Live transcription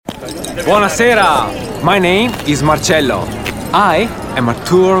Buonasera! My name is Marcello. I am a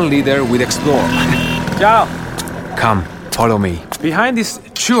tour leader with Explore. Ciao! Come, follow me. Behind this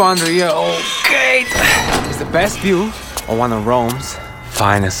 200-year-old gate is the best view of one of Rome's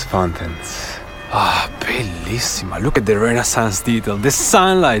finest fountains. Bellissima. Look at the Renaissance detail, the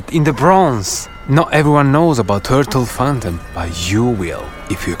sunlight in the bronze. Not everyone knows about Turtle Fountain, but you will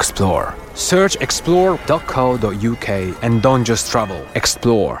if you explore. Search explore.co.uk and don't just travel,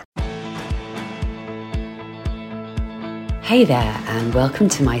 explore. Hey there, and welcome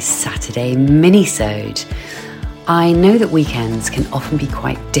to my Saturday Minisode. I know that weekends can often be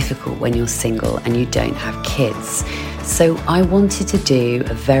quite difficult when you're single and you don't have kids, so I wanted to do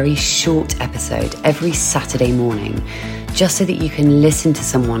a very short episode every Saturday morning, just so that you can listen to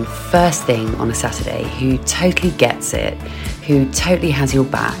someone first thing on a Saturday who totally gets it, who totally has your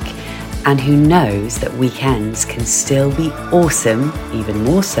back, and who knows that weekends can still be awesome, even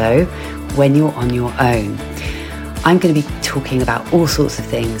more so, when you're on your own. I'm going to be talking about all sorts of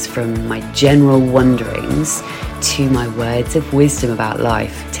things, from my general wonderings to my words of wisdom about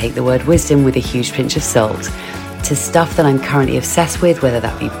life. Take the word wisdom with a huge pinch of salt. To stuff that I'm currently obsessed with, whether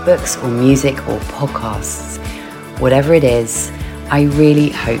that be books or music or podcasts. Whatever it is, I really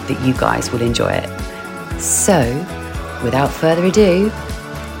hope that you guys will enjoy it. So, without further ado,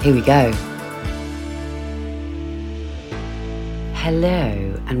 here we go.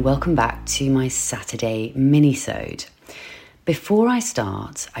 Hello, and welcome back to my Saturday Minisode. Before I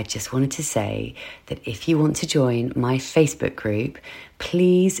start, I just wanted to say that if you want to join my Facebook group,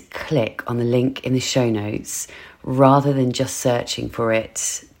 please click on the link in the show notes rather than just searching for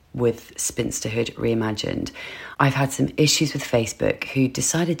it with Spinsterhood Reimagined. I've had some issues with Facebook who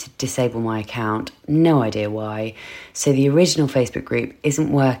decided to disable my account, no idea why, so the original Facebook group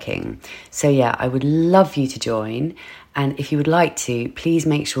isn't working. So yeah, I would love you to join, and if you would like to, please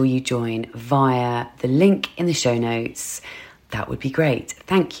make sure you join via the link in the show notes. That would be great,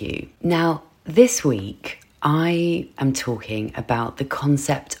 thank you. Now, this week, I am talking about the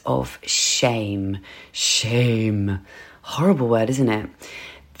concept of shame. Shame. Horrible word, isn't it?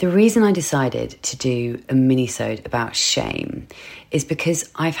 The reason I decided to do a minisode about shame is because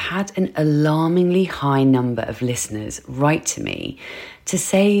I've had an alarmingly high number of listeners write to me to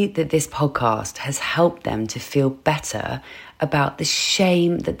say that this podcast has helped them to feel better about the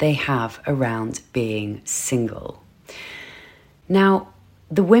shame that they have around being single. Now,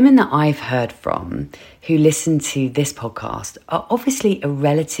 the women that I've heard from who listen to this podcast are obviously a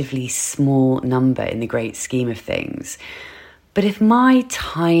relatively small number in the great scheme of things. But if my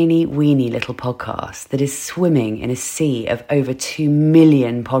tiny, weeny little podcast that is swimming in a sea of over 2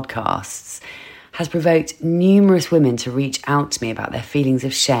 million podcasts has provoked numerous women to reach out to me about their feelings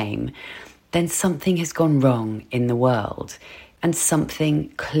of shame, then something has gone wrong in the world and something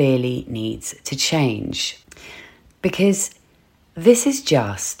clearly needs to change. Because this is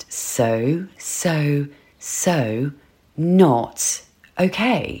just so not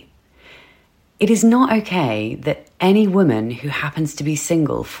okay. It is not okay that any woman who happens to be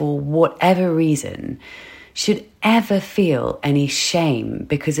single for whatever reason should ever feel any shame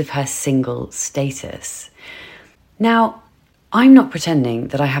because of her single status. Now, I'm not pretending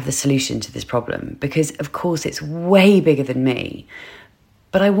that I have the solution to this problem because, of course, it's way bigger than me.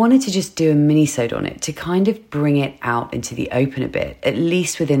 But I wanted to just do a minisode on it to kind of bring it out into the open a bit, at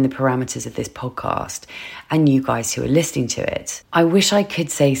least within the parameters of this podcast and you guys who are listening to it. I wish I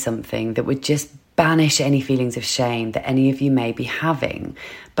could say something that would just banish any feelings of shame that any of you may be having,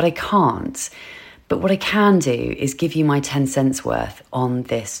 but I can't. But what I can do is give you my 10 cents worth on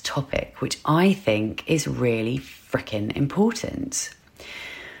this topic, which I think is really freaking important.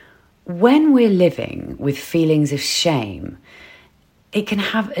 When we're living with feelings of shame, it can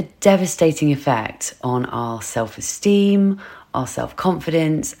have a devastating effect on our self-esteem, our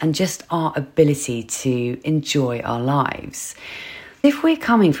self-confidence, and just our ability to enjoy our lives. If we're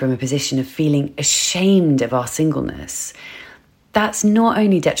coming from a position of feeling ashamed of our singleness, that's not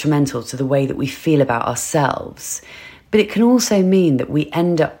only detrimental to the way that we feel about ourselves, but it can also mean that we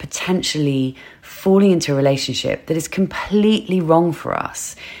end up potentially falling into a relationship that is completely wrong for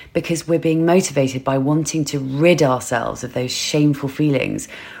us because we're being motivated by wanting to rid ourselves of those shameful feelings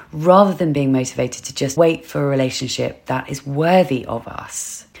rather than being motivated to just wait for a relationship that is worthy of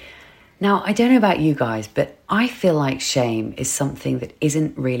us. Now, I don't know about you guys, but I feel like shame is something that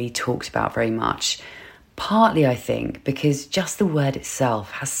isn't really talked about very much. Partly, I think, because just the word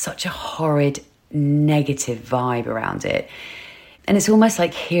itself has such a horrid, negative vibe around it. And it's almost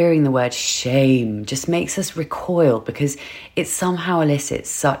like hearing the word shame just makes us recoil because it somehow elicits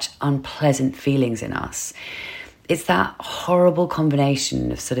such unpleasant feelings in us. It's that horrible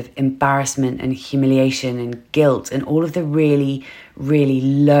combination of sort of embarrassment and humiliation and guilt and all of the really, really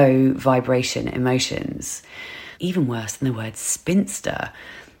low vibration emotions. Even worse than the word spinster.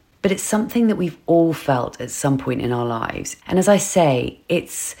 But it's something that we've all felt at some point in our lives. And as I say,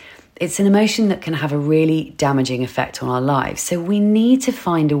 it's an emotion that can have a really damaging effect on our lives. So we need to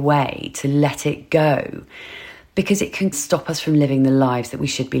find a way to let it go, because it can stop us from living the lives that we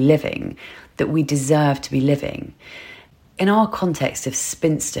should be living, that we deserve to be living. In our context of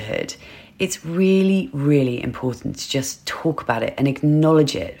spinsterhood, it's really, really important to just talk about it and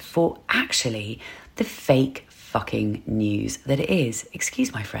acknowledge it for actually the fake fucking news that it is.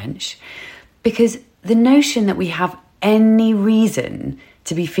 Excuse my French. Because the notion that we have any reason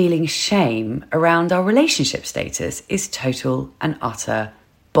to be feeling shame around our relationship status is total and utter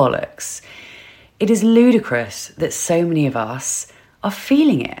bollocks. It is ludicrous that so many of us are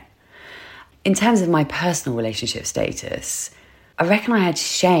feeling it. In terms of my personal relationship status, I reckon I had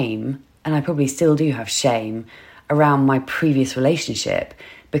shame, and I probably still do have shame, around my previous relationship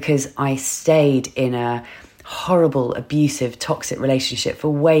because I stayed in a horrible, abusive, toxic relationship for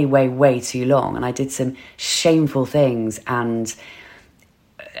way, way, way too long. And I did some shameful things. And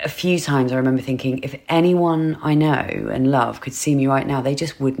a few times I remember thinking, if anyone I know and love could see me right now, they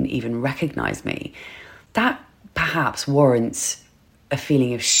just wouldn't even recognise me. That perhaps warrants a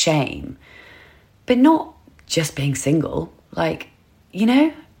feeling of shame. But not just being single,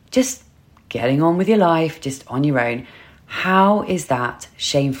 just getting on with your life, just on your own. How is that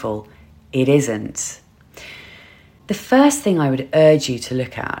shameful? It isn't. The first thing I would urge you to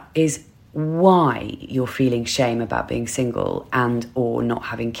look at is why you're feeling shame about being single and or not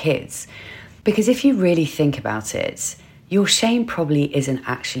having kids. Because if you really think about it, your shame probably isn't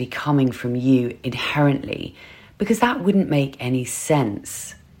actually coming from you inherently, because that wouldn't make any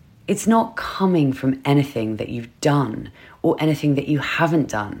sense. It's not coming from anything that you've done or anything that you haven't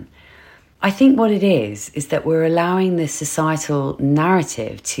done. I think what it is that we're allowing this societal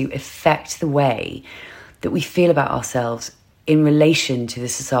narrative to affect the way that we feel about ourselves in relation to the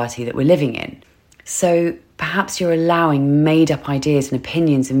society that we're living in. So perhaps you're allowing made-up ideas and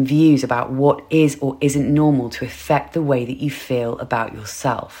opinions and views about what is or isn't normal to affect the way that you feel about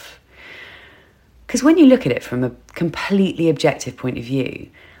yourself. Because when you look at it from a completely objective point of view,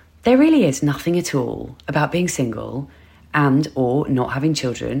 there really is nothing at all about being single and or not having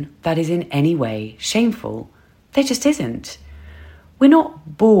children that is in any way shameful. There just isn't. We're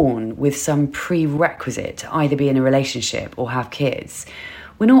not born with some prerequisite to either be in a relationship or have kids.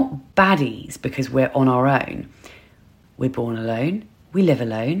 We're not baddies because we're on our own. We're born alone, we live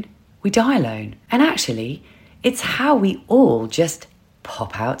alone, we die alone. And actually, it's how we all just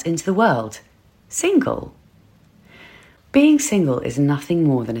pop out into the world. Single. Being single is nothing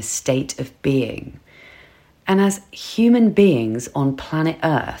more than a state of being. And as human beings on planet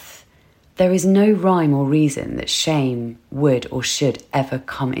Earth, there is no rhyme or reason that shame would or should ever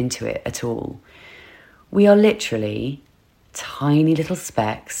come into it at all. We are literally tiny little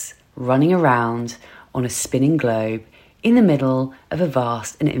specks running around on a spinning globe in the middle of a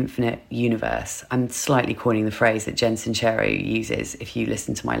vast and infinite universe. I'm slightly coining the phrase that Jen Sincero uses if you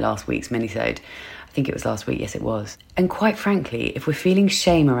listen to my last week's Minisode. I think it was last week, yes it was. And quite frankly, if we're feeling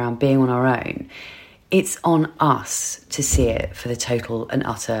shame around being on our own, it's on us to see it for the total and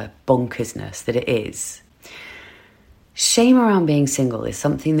utter bonkersness that it is. Shame around being single is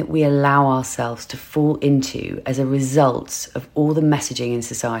something that we allow ourselves to fall into as a result of all the messaging in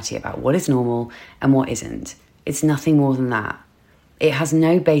society about what is normal and what isn't. It's nothing more than that. It has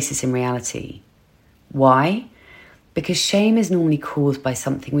no basis in reality. Why? Because shame is normally caused by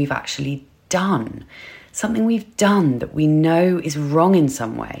something we've actually done. Something we've done that we know is wrong in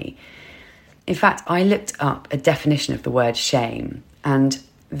some way. In fact, I looked up a definition of the word shame, and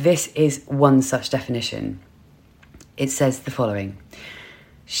this is one such definition. It says the following: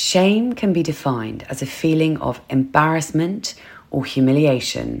 shame can be defined as a feeling of embarrassment or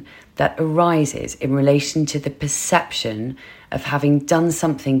humiliation that arises in relation to the perception of having done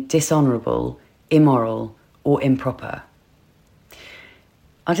something dishonourable, immoral, or improper.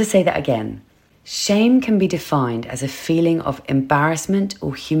 I'll just say that again. Shame can be defined as a feeling of embarrassment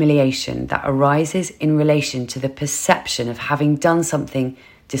or humiliation that arises in relation to the perception of having done something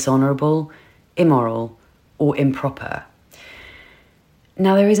dishonourable, immoral, or improper.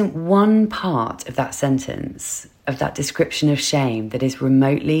 Now, there isn't one part of that sentence, of that description of shame, that is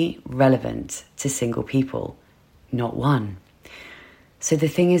remotely relevant to single people. Not one. So the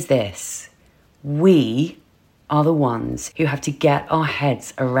thing is this: we are the ones who have to get our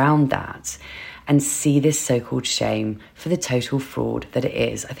heads around that and see this so-called shame for the total fraud that it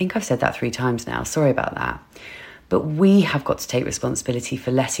is. I think I've said that 3 times now. Sorry about that. But we have got to take responsibility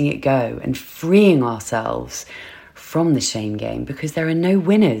for letting it go and freeing ourselves from the shame game, because there are no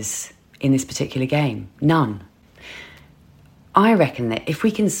winners in this particular game. None. I reckon that if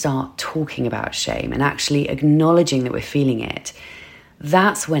we can start talking about shame and actually acknowledging that we're feeling it,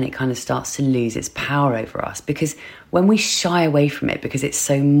 that's when it kind of starts to lose its power over us. Because when we shy away from it because it's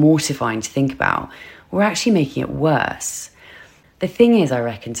so mortifying to think about, we're actually making it worse. The thing is, I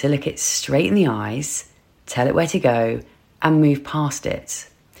reckon, to look it straight in the eyes, tell it where to go, and move past it.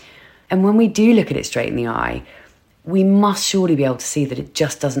 And when we do look at it straight in the eye, we must surely be able to see that it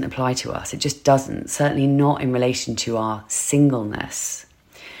just doesn't apply to us. It just doesn't, certainly not in relation to our singleness.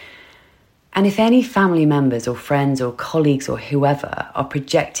 And if any family members or friends or colleagues or whoever are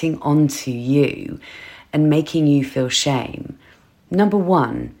projecting onto you and making you feel shame, number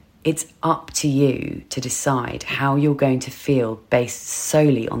one, it's up to you to decide how you're going to feel based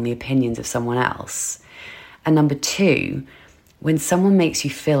solely on the opinions of someone else. And number two, when someone makes you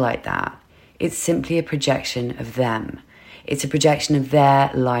feel like that, it's simply a projection of them. It's a projection of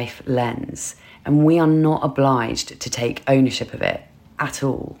their life lens. And we are not obliged to take ownership of it at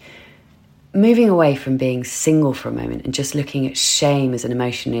all. Moving away from being single for a moment and just looking at shame as an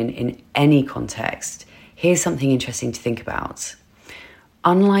emotion in any context, here's something interesting to think about.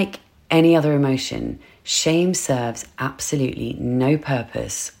 Unlike any other emotion, shame serves absolutely no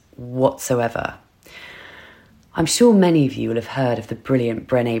purpose whatsoever. I'm sure many of you will have heard of the brilliant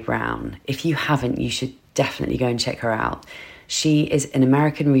Brené Brown. If you haven't, you should definitely go and check her out. She is an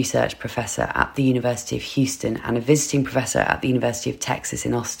American research professor at the University of Houston and a visiting professor at the University of Texas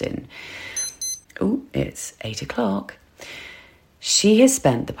in Austin. Oh, it's 8:00. She has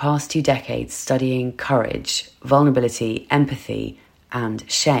spent the past 2 decades studying courage, vulnerability, empathy, and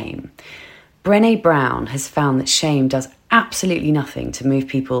shame. Brené Brown has found that shame does absolutely nothing to move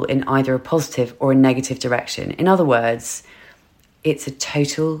people in either a positive or a negative direction. In other words, it's a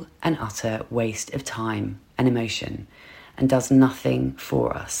total and utter waste of time and emotion and does nothing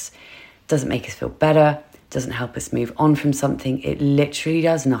for us. Doesn't make us feel better, doesn't help us move on from something. It literally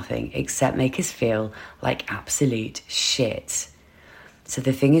does nothing except make us feel like absolute shit. So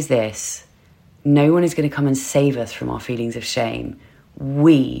the thing is this, no one is going to come and save us from our feelings of shame.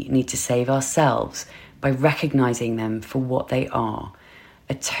 We need to save ourselves by recognizing them for what they are,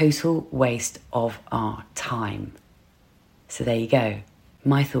 a total waste of our time. So there you go,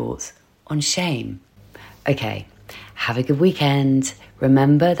 my thoughts on shame. Okay, have a good weekend.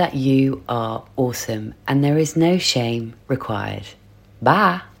 Remember that you are awesome and there is no shame required.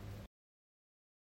 Bye.